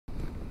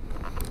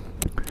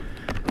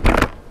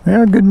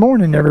Well, good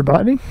morning,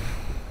 everybody.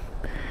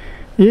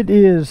 It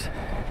is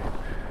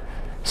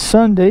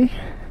Sunday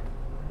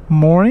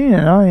morning,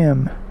 and I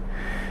am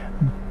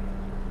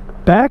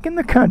back in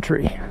the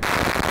country.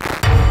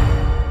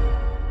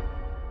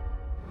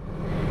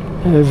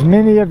 As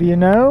many of you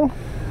know,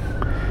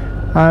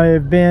 I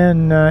have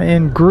been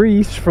in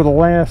Greece for the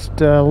last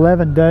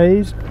 11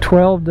 days,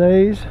 12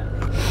 days.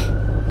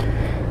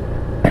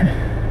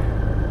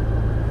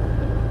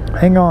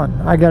 Hang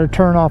on, I got to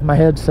turn off my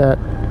headset.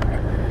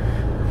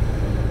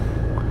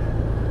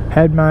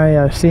 Had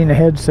my Cena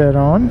headset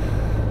on.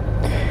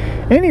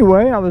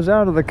 Anyway, I was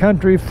out of the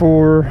country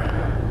for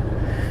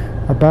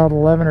about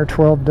 11 or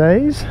 12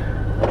 days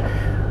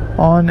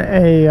on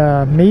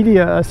a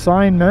media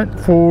assignment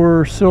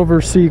for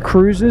Silver Sea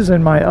Cruises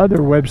and my other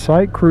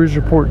website,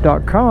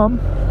 cruisereport.com.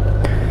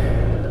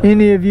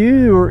 Any of you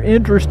who are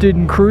interested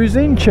in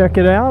cruising, check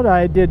it out.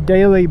 I did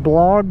daily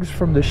blogs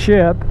from the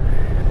ship.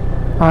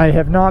 I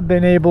have not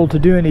been able to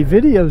do any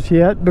videos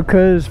yet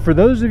because for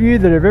those of you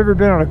that have ever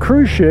been on a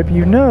cruise ship,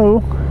 you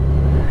know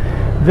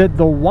that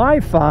the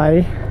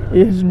Wi-Fi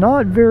is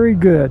not very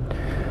good.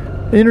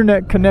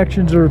 Internet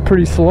connections are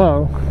pretty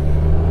slow.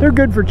 They're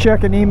good for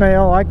checking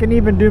email. I can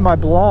even do my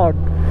blog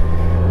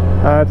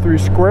through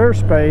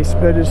Squarespace,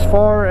 but as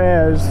far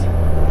as,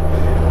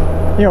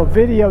 you know,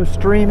 video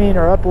streaming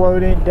or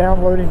uploading,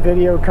 downloading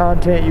video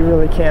content, you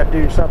really can't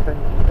do something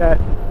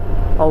that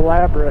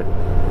elaborate.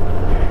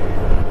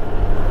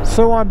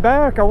 So I'm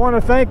back. I want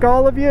to thank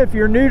all of you. If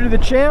you're new to the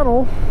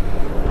channel,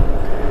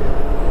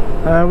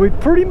 we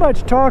pretty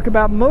much talk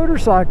about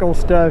motorcycle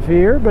stuff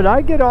here, but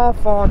I get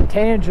off on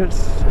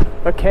tangents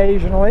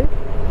occasionally.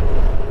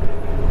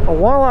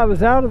 While I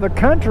was out of the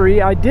country,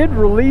 I did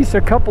release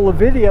a couple of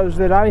videos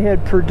that I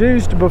had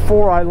produced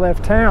before I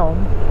left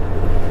town.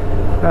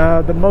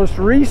 The most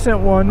recent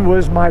one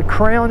was my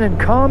crown and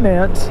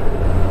comments,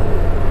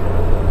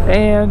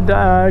 and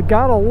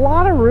got a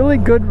lot of really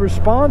good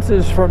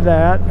responses from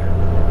that.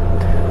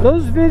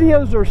 Those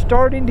videos are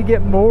starting to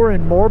get more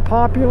and more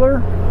popular,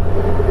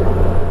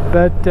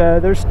 but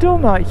they're still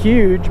not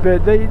huge,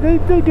 but they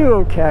do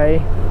okay.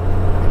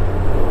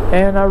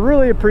 And I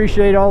really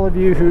appreciate all of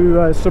you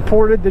who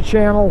supported the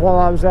channel while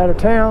I was out of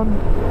town.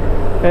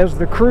 As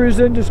the cruise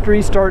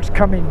industry starts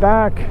coming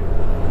back,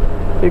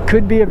 it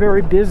could be a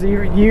very busy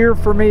year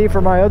for me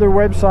for my other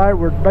website.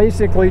 We're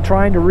basically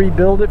trying to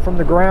rebuild it from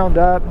the ground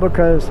up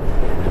because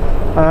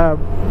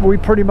we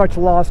pretty much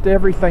lost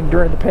everything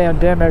during the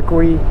pandemic.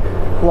 We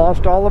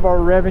lost all of our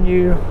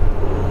revenue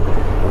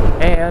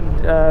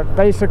and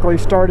basically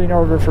starting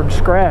over from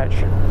scratch.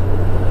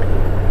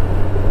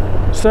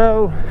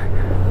 So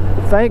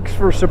thanks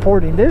for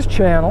supporting this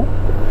channel,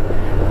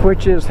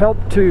 which has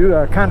helped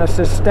to kind of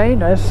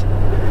sustain us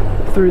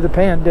through the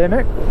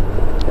pandemic.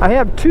 I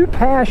have two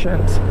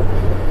passions.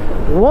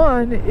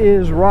 One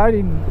is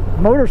riding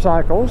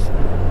motorcycles,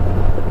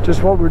 which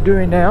is what we're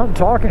doing now and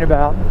talking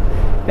about,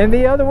 and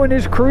the other one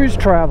is cruise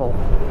travel.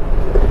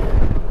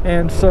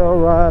 And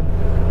so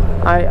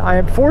I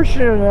am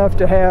fortunate enough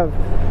to have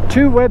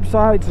two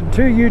websites and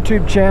two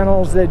YouTube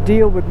channels that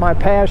deal with my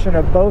passion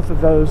of both of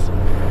those,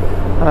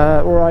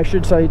 or I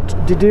should say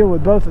to deal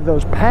with both of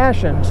those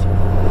passions.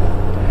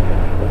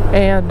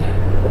 And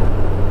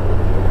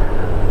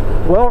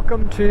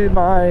welcome to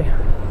my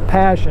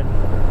passion.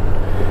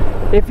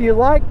 If you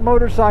like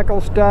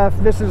motorcycle stuff,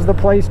 this is the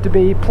place to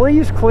be.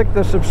 Please click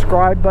the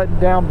subscribe button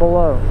down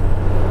below.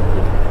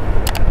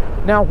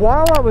 Now,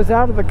 while I was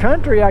out of the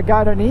country, I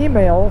got an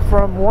email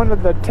from one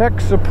of the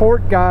tech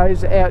support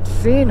guys at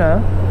Cena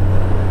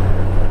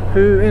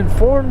who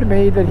informed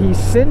me that he's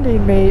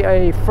sending me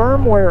a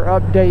firmware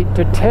update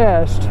to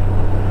test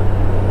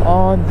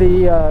on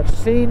the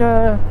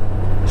Cena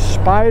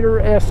Spider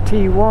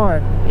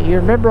ST1. You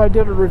remember I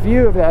did a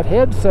review of that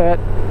headset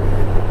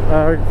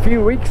a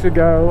few weeks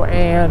ago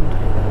and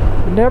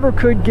never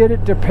could get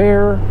it to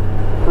pair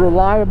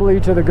reliably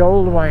to the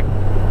Goldwing.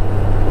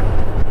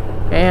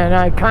 And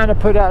I kind of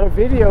put out a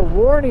video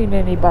warning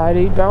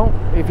anybody,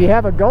 if you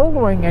have a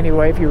Goldwing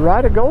anyway, if you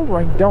ride a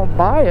Goldwing, don't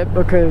buy it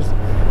because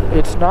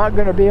it's not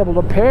going to be able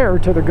to pair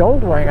to the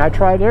Goldwing. I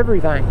tried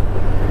everything.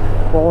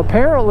 Well,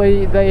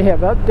 apparently they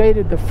have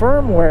updated the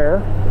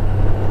firmware,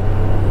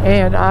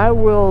 and I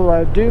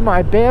will do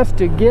my best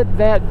to get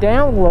that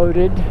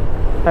downloaded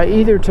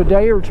either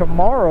today or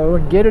tomorrow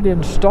and get it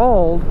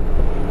installed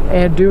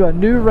and do a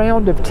new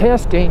round of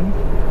testing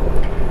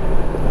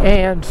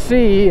and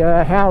see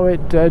how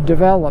it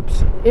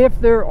develops.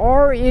 If there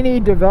are any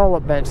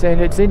developments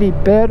and it's any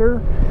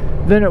better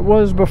than it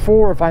was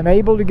before, if I'm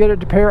able to get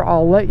it to pair,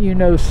 I'll let you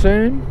know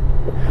soon.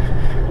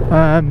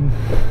 I'm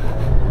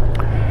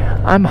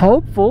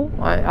hopeful.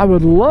 I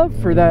would love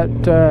for that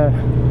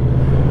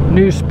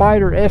new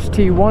Spider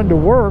ST1 to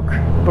work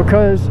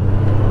because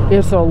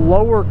it's a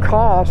lower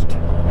cost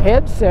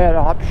headset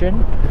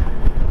option.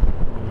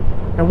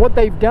 And what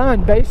they've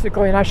done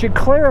basically, and I should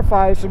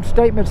clarify some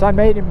statements I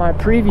made in my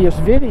previous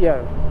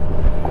video.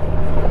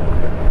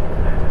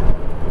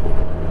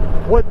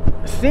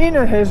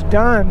 Sena has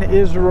done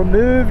is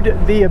removed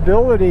the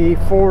ability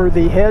for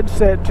the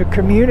headset to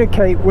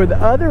communicate with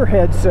other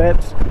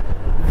headsets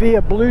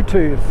via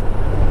Bluetooth.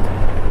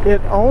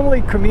 It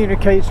only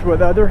communicates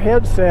with other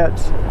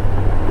headsets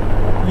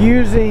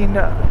using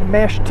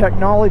mesh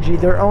technology,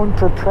 their own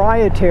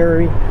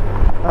proprietary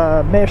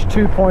Mesh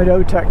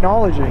 2.0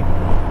 technology.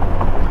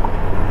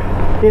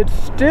 It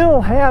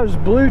still has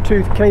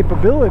Bluetooth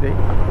capability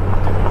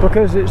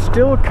because it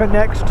still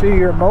connects to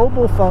your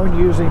mobile phone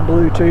using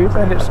Bluetooth,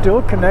 and it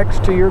still connects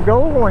to your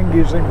Goldwing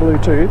using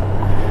Bluetooth,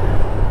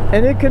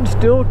 and it can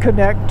still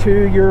connect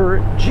to your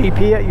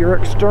GPS, your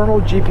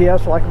external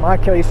GPS, like in my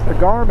case the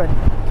Garmin,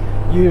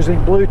 using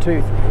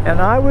Bluetooth.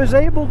 And I was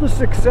able to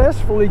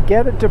successfully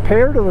get it to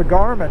pair to the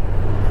Garmin.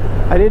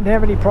 I didn't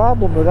have any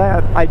problem with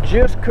that. I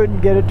just couldn't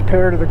get it to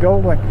pair to the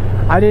Goldwing.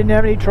 I didn't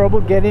have any trouble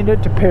getting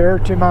it to pair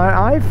to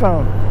my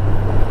iPhone.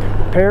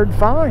 Paired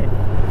fine.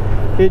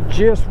 It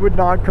just would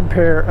not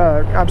pair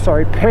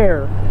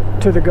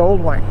to the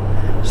Goldwing.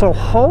 So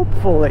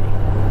hopefully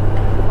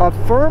a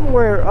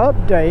firmware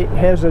update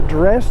has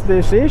addressed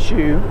this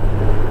issue,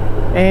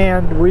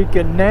 and we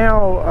can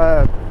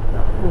now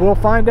we'll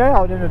find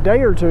out in a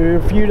day or two,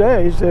 a few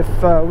days, if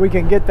we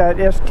can get that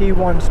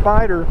ST1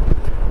 Spider.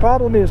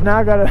 Problem is now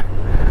I gotta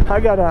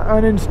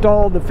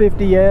uninstall the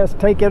 50S,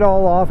 take it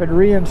all off and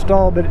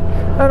reinstall, but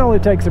that only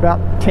takes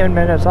about 10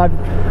 minutes.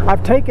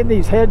 I've taken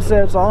these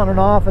headsets on and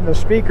off and the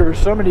speakers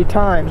so many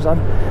times.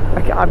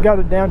 I've got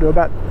it down to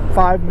about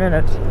 5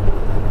 minutes,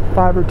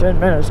 5 or 10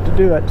 minutes to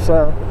do it.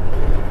 So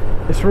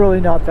it's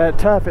really not that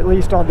tough. At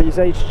least on these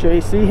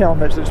HJC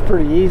helmets, it's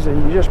pretty easy.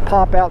 You just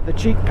pop out the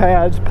cheek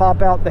pads,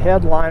 pop out the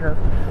headliner,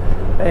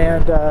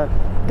 and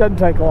it doesn't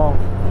take long.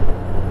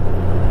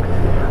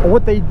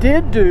 What they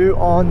did do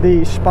on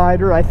the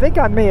Spider, I think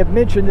I may have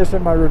mentioned this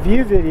in my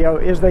review video,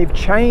 is they've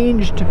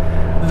changed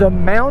the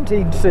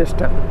mounting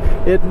system.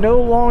 It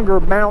no longer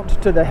mounts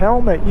to the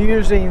helmet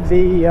using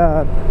the,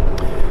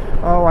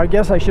 I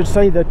guess I should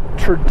say the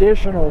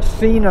traditional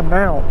Sena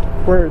mount,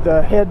 where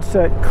the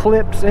headset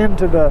clips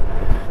into the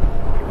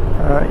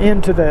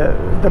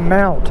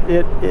mount.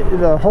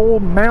 The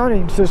whole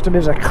mounting system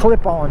is a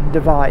clip-on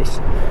device.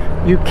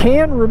 You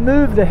can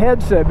remove the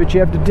headset, but you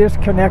have to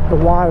disconnect the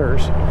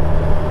wires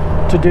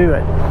to do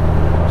it.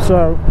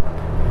 So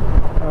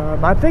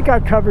I think I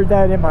covered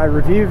that in my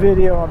review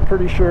video, I'm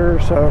pretty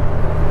sure. So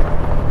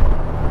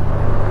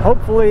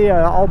hopefully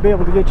I'll be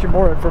able to get you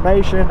more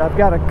information. I've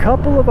got a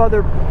couple of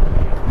other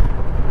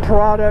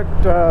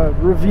product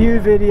review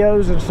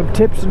videos and some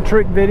tips and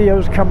trick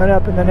videos coming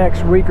up in the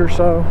next week or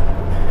so.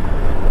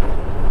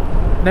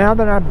 Now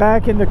that I'm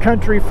back in the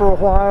country for a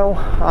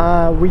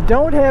while, we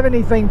don't have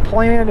anything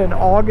planned in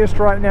August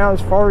right now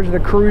as far as the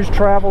cruise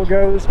travel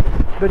goes,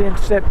 but in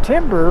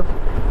September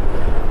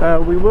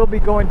we will be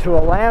going to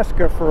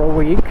Alaska for a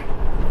week,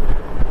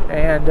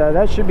 and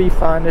that should be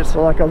fun. It's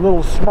like a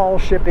little small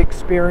ship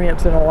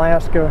experience in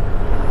Alaska,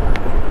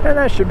 and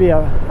that should be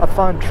a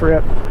fun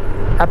trip.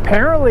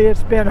 Apparently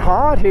it's been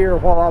hot here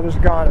while I was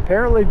gone.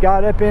 Apparently it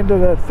got up into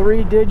the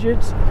 3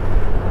 digits.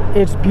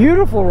 It's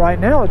beautiful right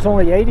now. It's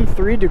only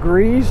 83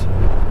 degrees.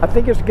 I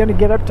think it's going to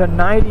get up to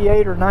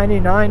 98 or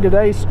 99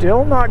 today.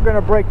 Still not going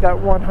to break that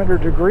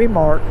 100-degree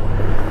mark.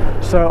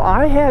 So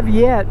I have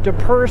yet to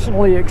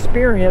personally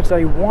experience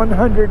a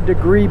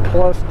 100-degree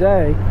plus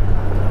day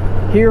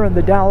here in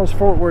the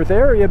Dallas-Fort Worth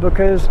area,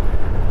 because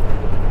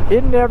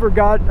it never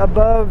got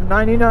above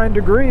 99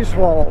 degrees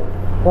while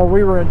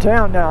we were in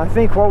town. Now I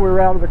think while we were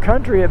out of the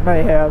country it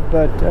may have,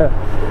 but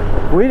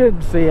we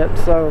didn't see it.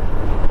 So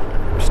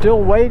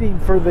still waiting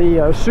for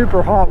the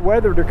super hot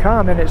weather to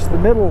come, and it's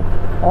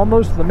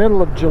almost the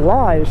middle of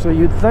July, so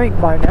you'd think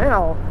by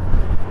now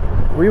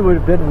we would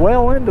have been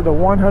well into the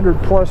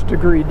 100+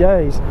 degree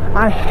days.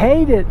 I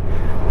hate it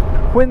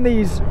when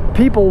these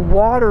people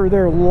water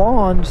their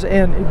lawns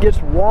and it gets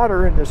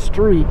water in the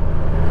street.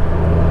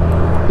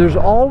 There's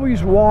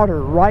always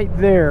water right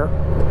there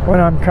when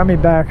I'm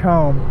coming back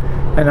home,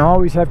 and I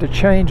always have to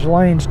change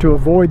lanes to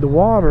avoid the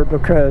water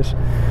because,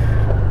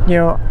 you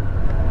know,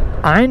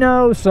 I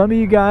know some of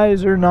you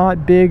guys are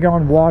not big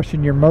on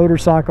washing your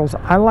motorcycles.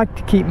 I like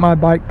to keep my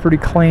bike pretty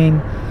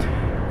clean,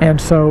 and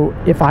so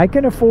if I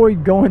can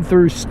avoid going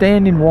through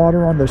standing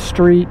water on the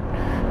street,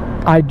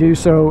 I do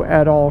so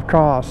at all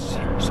costs.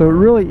 So it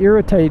really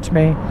irritates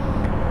me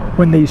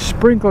when these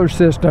sprinkler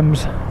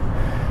systems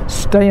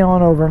stay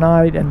on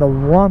overnight and the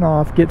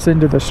runoff gets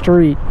into the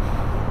street.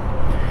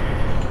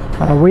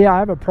 I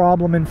have a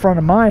problem in front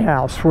of my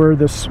house where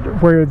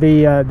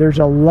there's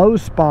a low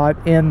spot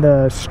in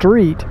the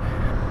street,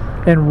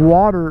 and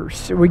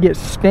we get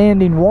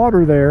standing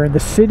water there, and the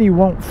city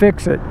won't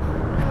fix it.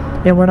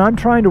 And when I'm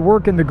trying to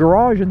work in the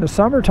garage in the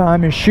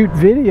summertime and shoot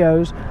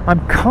videos,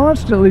 I'm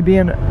constantly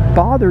being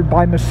bothered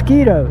by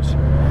mosquitoes.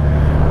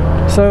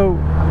 So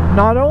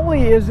not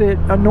only is it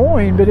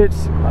annoying, but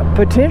it's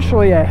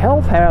potentially a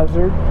health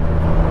hazard.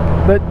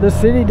 But the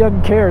city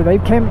doesn't care.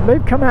 They've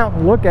come out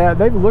and looked at it.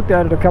 They've looked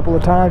at it a couple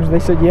of times. They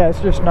said, yeah, it's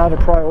just not a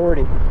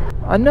priority.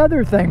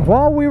 another thing,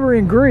 while we were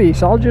in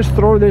Greece, I'll just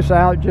throw this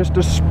out just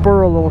to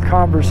spur a little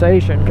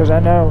conversation, because I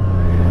know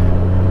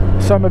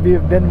some of you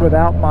have been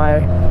without my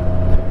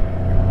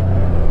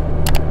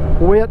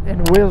wit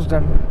and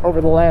wisdom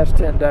over the last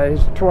 10 days,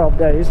 12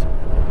 days.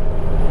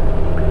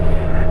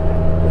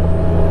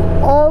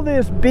 All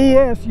this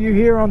BS you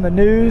hear on the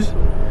news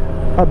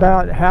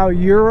about how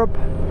Europe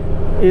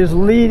is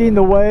leading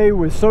the way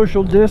with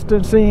social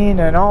distancing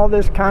and all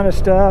this kind of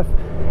stuff,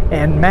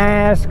 and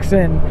masks,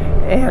 and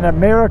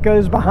America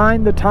is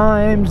behind the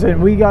times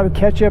and we got to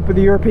catch up with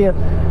the European.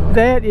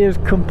 That is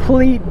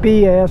complete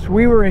BS.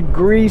 We were in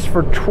Greece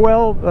for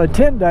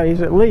 10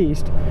 days at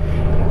least,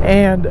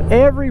 and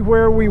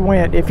everywhere we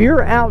went, if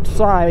you're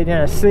outside in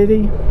a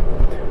city,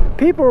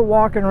 people are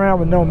walking around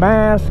with no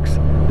masks.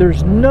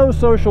 There's no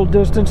social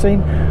distancing.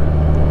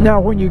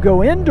 Now when you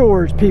go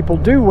indoors, people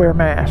do wear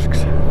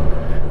masks,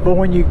 but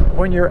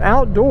when you're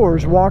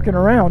outdoors walking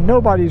around,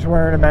 nobody's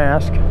wearing a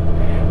mask.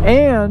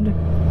 And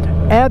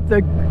at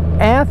the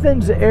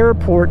Athens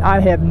airport, I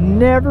have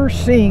never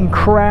seen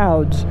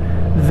crowds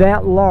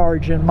that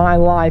large in my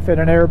life at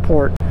an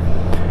airport.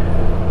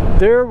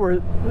 There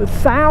were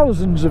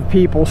thousands of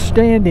people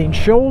standing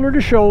shoulder to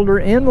shoulder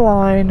in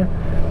line,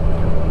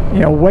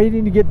 you know,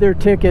 waiting to get their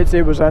tickets.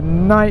 It was a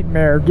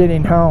nightmare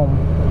getting home.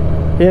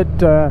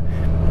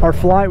 Our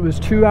flight was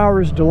 2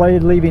 hours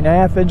delayed leaving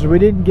Athens. We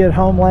didn't get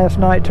home last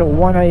night till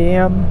 1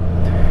 a.m.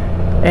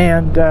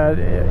 And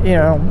you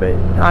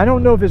know, I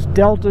don't know if it's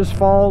Delta's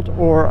fault,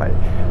 or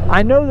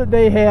I know that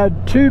they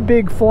had two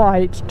big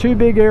flights, two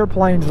big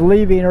airplanes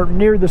leaving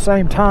near the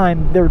same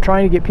time. They were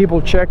trying to get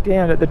people checked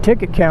in at the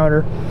ticket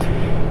counter,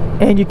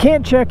 and you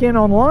can't check in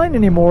online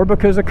anymore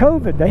because of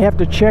COVID. They have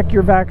to check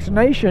your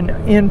vaccination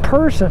in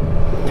person,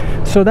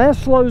 so that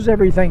slows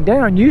everything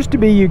down. Used to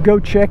be you go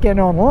check in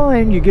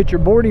online, you get your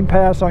boarding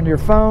pass on your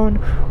phone,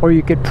 or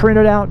you could print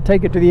it out and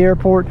take it to the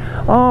airport.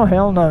 Oh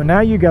hell no, now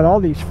you got all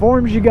these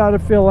forms you got to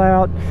fill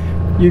out.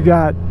 You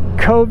got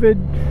COVID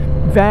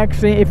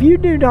vaccine. If you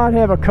do not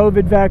have a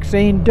COVID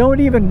vaccine, don't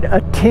even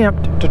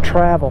attempt to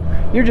travel.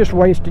 You're just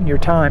wasting your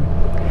time.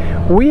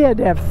 We had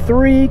to have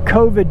 3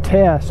 COVID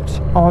tests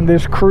on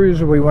this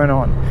cruise we went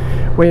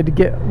on. We had to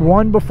get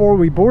one before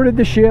we boarded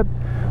the ship,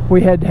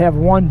 we had to have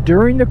one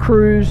during the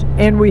cruise,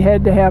 and we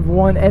had to have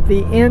one at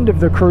the end of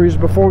the cruise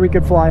before we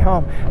could fly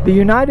home. The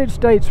United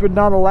States would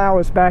not allow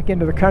us back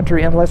into the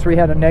country unless we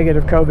had a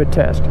negative COVID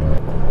test.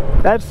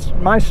 That's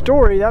my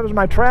story. That was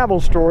my travel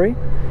story.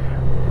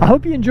 I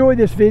hope you enjoyed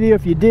this video.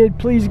 If you did,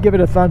 please give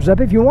it a thumbs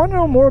up. If you want to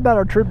know more about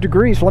our trip to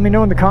Greece, let me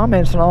know in the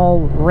comments and I'll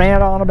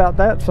rant on about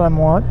that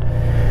somewhat.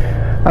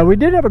 We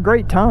did have a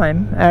great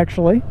time,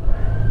 actually.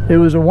 It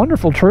was a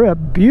wonderful trip.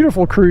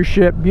 Beautiful cruise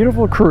ship,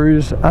 beautiful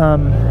cruise.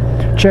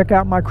 Check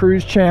out my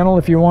cruise channel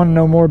if you want to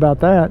know more about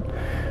that.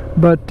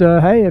 But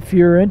hey, if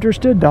you're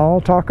interested,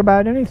 I'll talk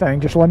about anything.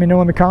 Just let me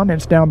know in the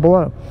comments down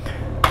below.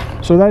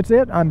 So that's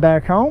it. I'm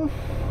back home,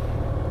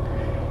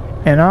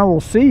 and I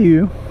will see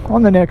you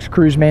on the next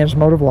Cruiseman's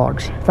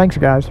Motovlogs. Thanks,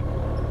 guys.